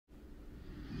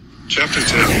Chapter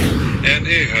 10. And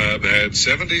Ahab had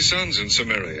 70 sons in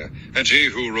Samaria. And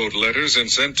Jehu wrote letters and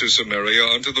sent to Samaria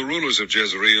unto the rulers of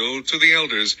Jezreel, to the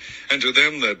elders, and to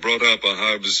them that brought up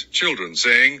Ahab's children,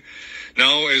 saying,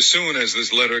 Now as soon as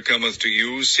this letter cometh to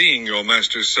you, seeing your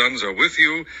master's sons are with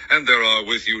you, and there are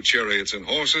with you chariots and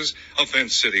horses, a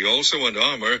fenced city also and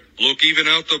armor, look even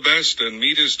out the best and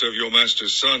meetest of your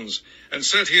master's sons, and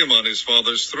set him on his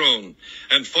father's throne,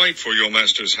 and fight for your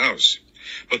master's house.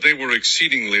 But they were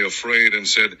exceedingly afraid, and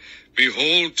said,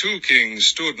 Behold, 2 kings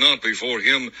stood not before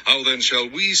him, how then shall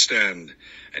we stand?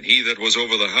 And he that was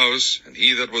over the house, and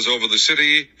he that was over the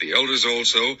city, the elders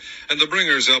also, and the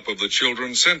bringers up of the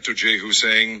children, sent to Jehu,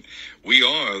 saying, We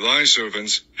are thy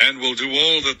servants, and will do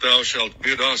all that thou shalt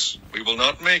bid us. We will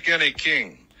not make any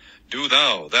king. Do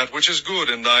thou that which is good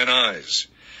in thine eyes.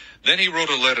 Then he wrote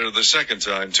a letter the second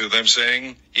time to them,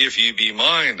 saying, If ye be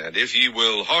mine, and if ye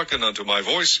will hearken unto my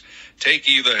voice, take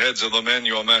ye the heads of the men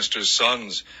your master's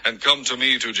sons, and come to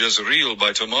me to Jezreel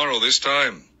by tomorrow this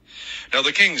time. Now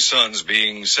the king's sons,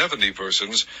 being 70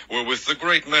 persons, were with the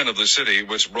great men of the city,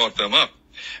 which brought them up.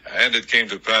 And it came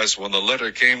to pass, when the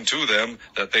letter came to them,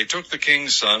 that they took the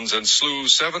king's sons, and slew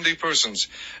 70 persons,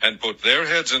 and put their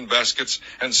heads in baskets,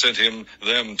 and sent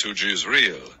them to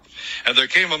Jezreel. And there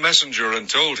came a messenger, and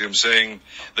told him, saying,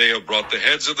 They have brought the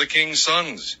heads of the king's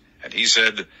sons. And he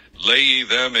said, Lay ye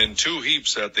them in 2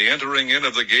 heaps at the entering in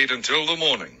of the gate until the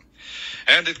morning.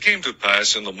 And it came to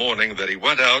pass in the morning that he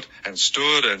went out, and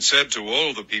stood, and said to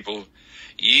all the people,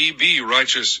 Ye be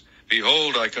righteous.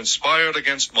 Behold, I conspired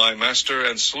against my master,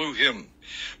 and slew him.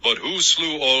 But who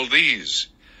slew all these?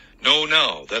 Know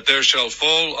now that there shall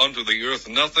fall unto the earth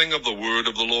nothing of the word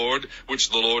of the Lord, which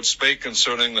the Lord spake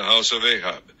concerning the house of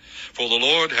Ahab. For the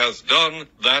Lord hath done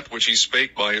that which he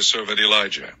spake by his servant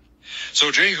Elijah.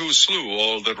 So Jehu slew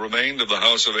all that remained of the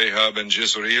house of Ahab in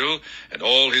Jezreel, and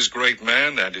all his great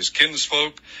men, and his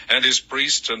kinsfolk, and his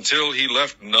priests, until he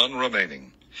left none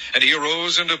remaining. And he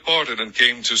arose and departed, and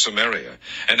came to Samaria.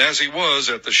 And as he was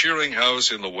at the shearing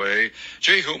house in the way,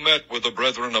 Jehu met with the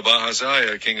brethren of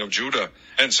Ahaziah king of Judah,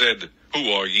 and said,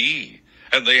 Who are ye?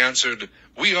 And they answered,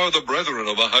 We are the brethren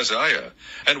of Ahaziah,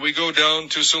 and we go down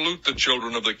to salute the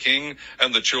children of the king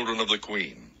and the children of the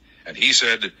queen. And he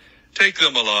said, Take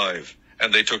them alive.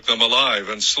 And they took them alive,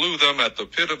 and slew them at the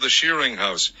pit of the shearing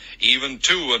house, even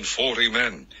 42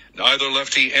 men, neither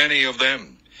left he any of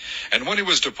them. And when he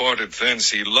was departed thence,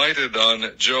 he lighted on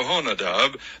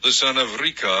Jehonadab, the son of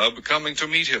Rechab, coming to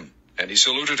meet him. And he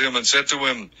saluted him, and said to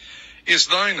him, Is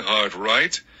thine heart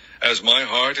right, as my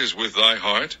heart is with thy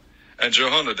heart? And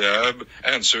Jehonadab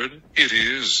answered, It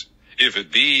is. If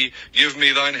it be, give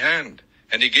me thine hand.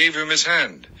 And he gave him his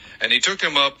hand. And he took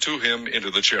him up to him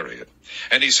into the chariot.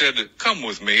 And he said, Come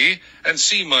with me, and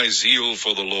see my zeal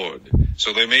for the Lord.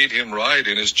 So they made him ride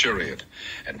in his chariot.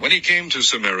 And when he came to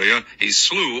Samaria, he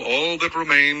slew all that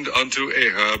remained unto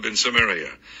Ahab in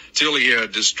Samaria, till he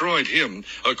had destroyed him,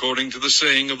 according to the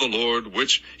saying of the Lord,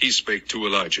 which he spake to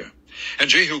Elijah.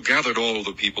 And Jehu gathered all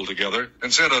the people together,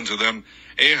 and said unto them,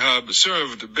 Ahab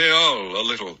served Baal a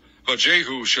little, but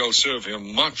Jehu shall serve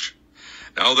him much.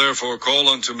 Now therefore call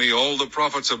unto me all the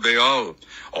prophets of Baal,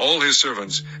 all his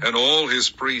servants, and all his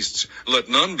priests. Let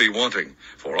none be wanting,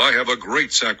 for I have a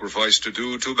great sacrifice to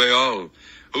do to Baal.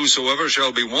 Whosoever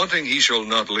shall be wanting, he shall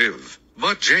not live.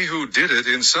 But Jehu did it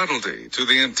in subtlety, to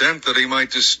the intent that he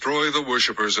might destroy the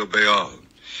worshippers of Baal.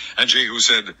 And Jehu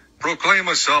said, Proclaim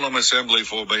a solemn assembly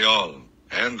for Baal.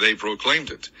 And they proclaimed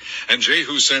it. And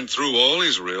Jehu sent through all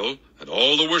Israel, and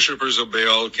all the worshippers of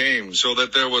Baal came, so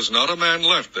that there was not a man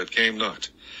left that came not.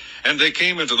 And they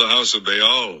came into the house of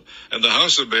Baal, and the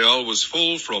house of Baal was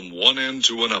full from one end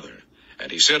to another.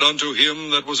 And he said unto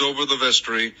him that was over the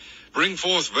vestry, Bring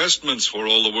forth vestments for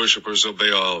all the worshippers of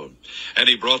Baal. And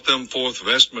he brought them forth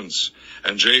vestments.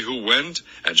 And Jehu went,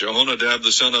 and Jehonadab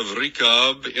the son of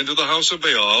Rechab, into the house of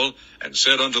Baal, and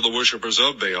said unto the worshippers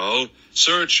of Baal,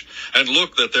 Search, and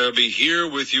look that there be here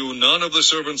with you none of the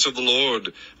servants of the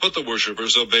Lord, but the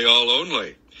worshippers of Baal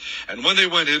only. And when they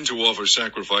went in to offer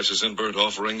sacrifices and burnt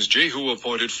offerings, Jehu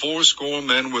appointed 80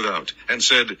 men without, and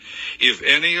said, If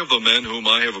any of the men whom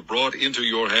I have brought into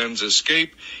your hands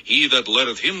escape, he that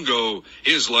letteth him go,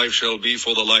 his life shall be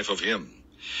for the life of him.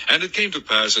 And it came to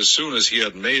pass, as soon as he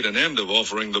had made an end of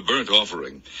offering the burnt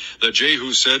offering, that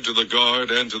Jehu said to the guard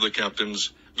and to the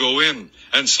captains, Go in,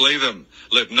 and slay them,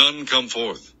 let none come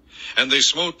forth. And they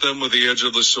smote them with the edge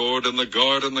of the sword, and the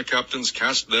guard and the captains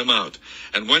cast them out,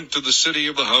 and went to the city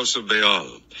of the house of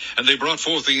Baal. And they brought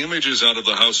forth the images out of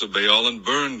the house of Baal, and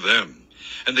burned them.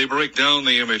 And they brake down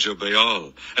the image of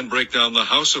Baal, and brake down the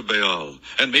house of Baal,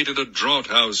 and made it a draught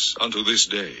house unto this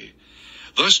day.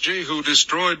 Thus Jehu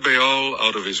destroyed Baal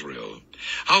out of Israel.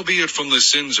 Howbeit from the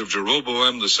sins of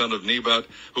Jeroboam the son of Nebat,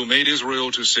 who made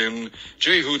Israel to sin,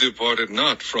 Jehu departed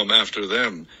not from after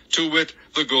them, to wit,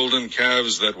 the golden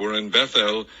calves that were in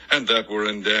Bethel, and that were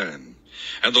in Dan.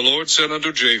 And the Lord said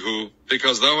unto Jehu,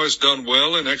 Because thou hast done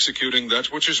well in executing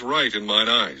that which is right in mine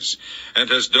eyes, and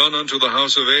hast done unto the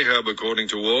house of Ahab according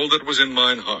to all that was in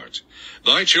mine heart,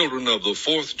 thy children of the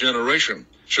 4th generation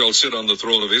shall sit on the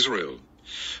throne of Israel.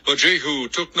 But Jehu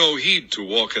took no heed to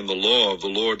walk in the law of the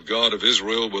Lord God of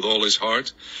Israel with all his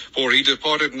heart, for he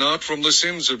departed not from the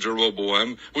sins of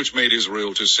Jeroboam, which made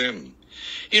Israel to sin.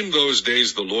 In those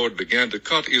days the Lord began to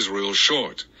cut Israel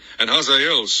short, and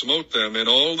Hazael smote them in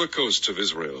all the coasts of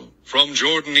Israel, from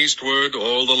Jordan eastward,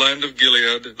 all the land of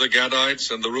Gilead, the Gadites,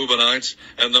 and the Reubenites,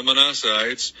 and the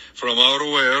Manasseites, from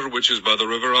Aroer, which is by the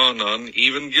river Arnon,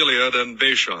 even Gilead and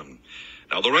Bashan.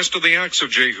 Now the rest of the acts of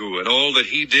Jehu, and all that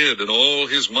he did, and all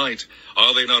his might,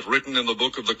 are they not written in the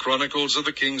book of the Chronicles of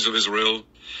the kings of Israel?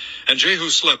 And Jehu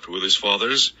slept with his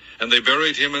fathers, and they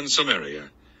buried him in Samaria.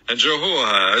 And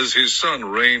Jehoahaz his son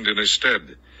reigned in his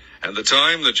stead. And the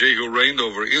time that Jehu reigned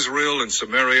over Israel and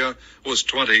Samaria was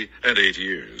 28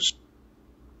 years.